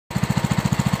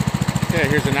Okay,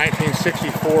 here's a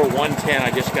 1964 110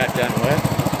 I just got done with.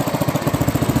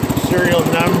 Serial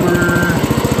number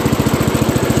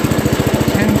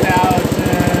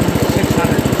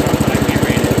 10,600 or something, I can't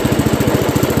read it.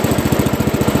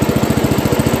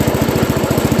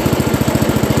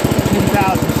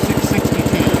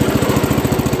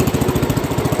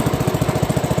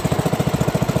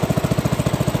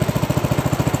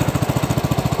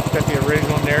 Got the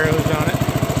original narrows on it.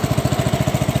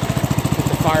 Put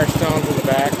the Firestones in the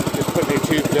back. Just put new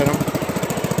tubes in them.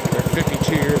 They're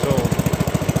 52 years old.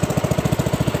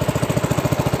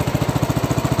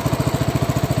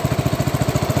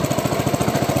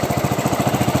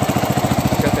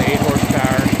 Got the 8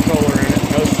 horsepower solar in it.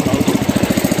 No smoke.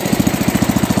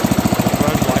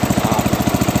 Runs like a top.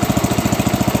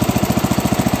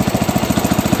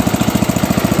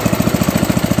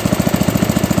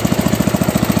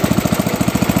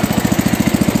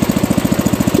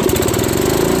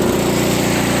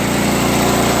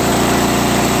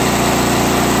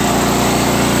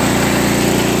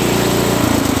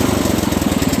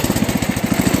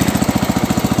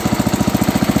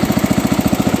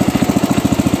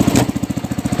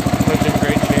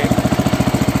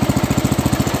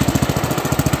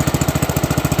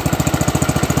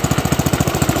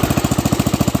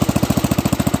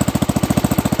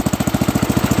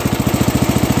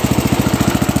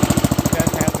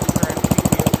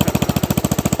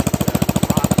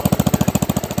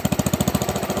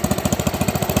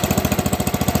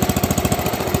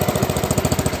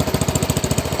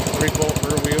 Bolt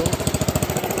rear wheels.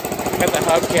 Got the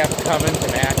hubcap coming to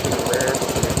match in the rear,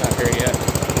 but it's not here yet.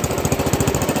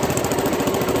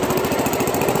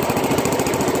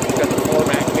 Got the floor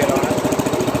mat kit on it.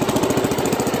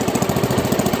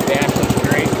 Dash looks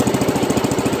great.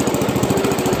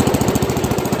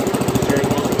 Steering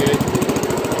wheel's good.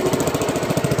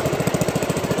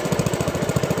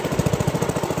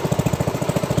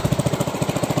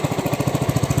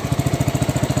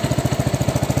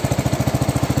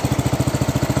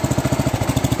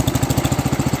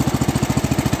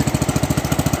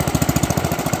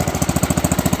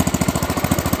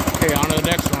 Okay, on to the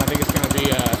next one. I think it's going to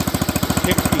be a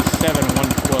 67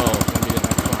 112. It's going to be the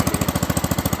next one I do.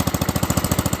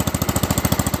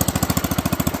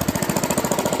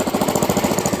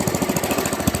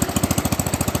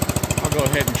 I'll go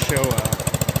ahead and show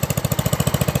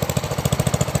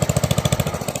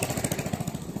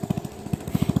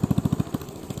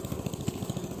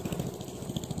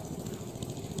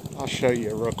I'll show you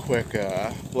a real quick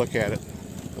look at it,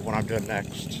 the one I'm doing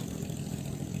next.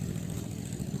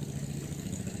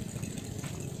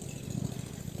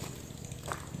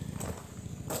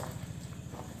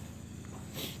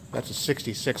 That's a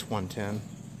 66 110.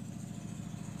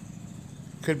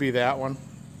 Could be that one.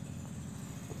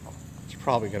 It's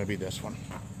probably going to be this one.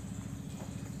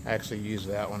 I actually use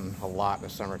that one a lot in the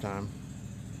summertime.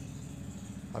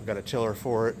 I've got a tiller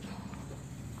for it.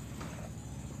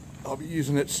 I'll be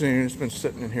using it soon. It's been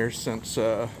sitting in here since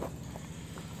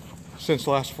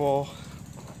last fall.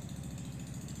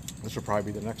 This will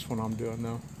probably be the next one I'm doing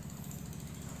though.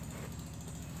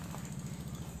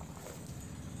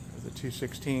 The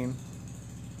 216.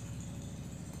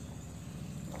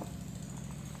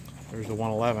 There's the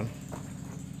 111.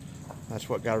 That's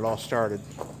what got it all started.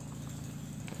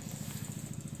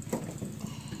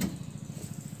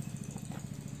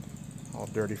 All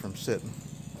dirty from sitting.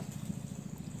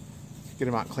 Get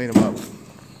them out, clean them up.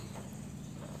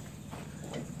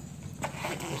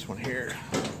 This one here,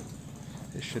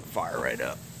 this should fire right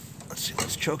up. Let's see,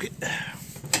 let's choke it.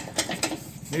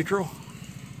 Neutral.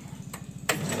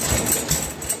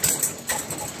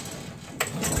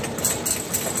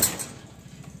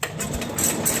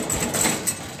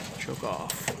 Choke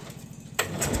off.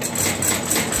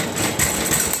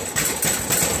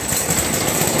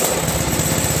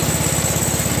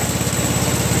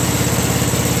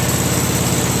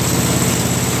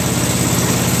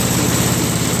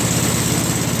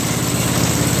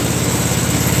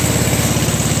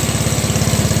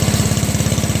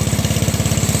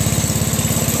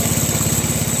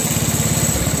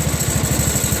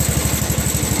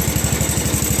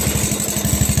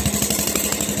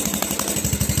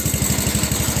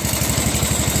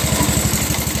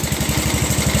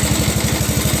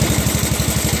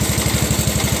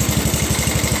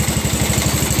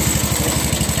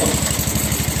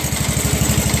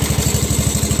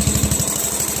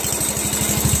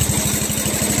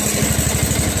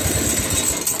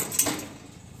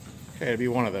 Okay, it'll be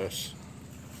one of those.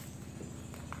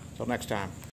 Until next time.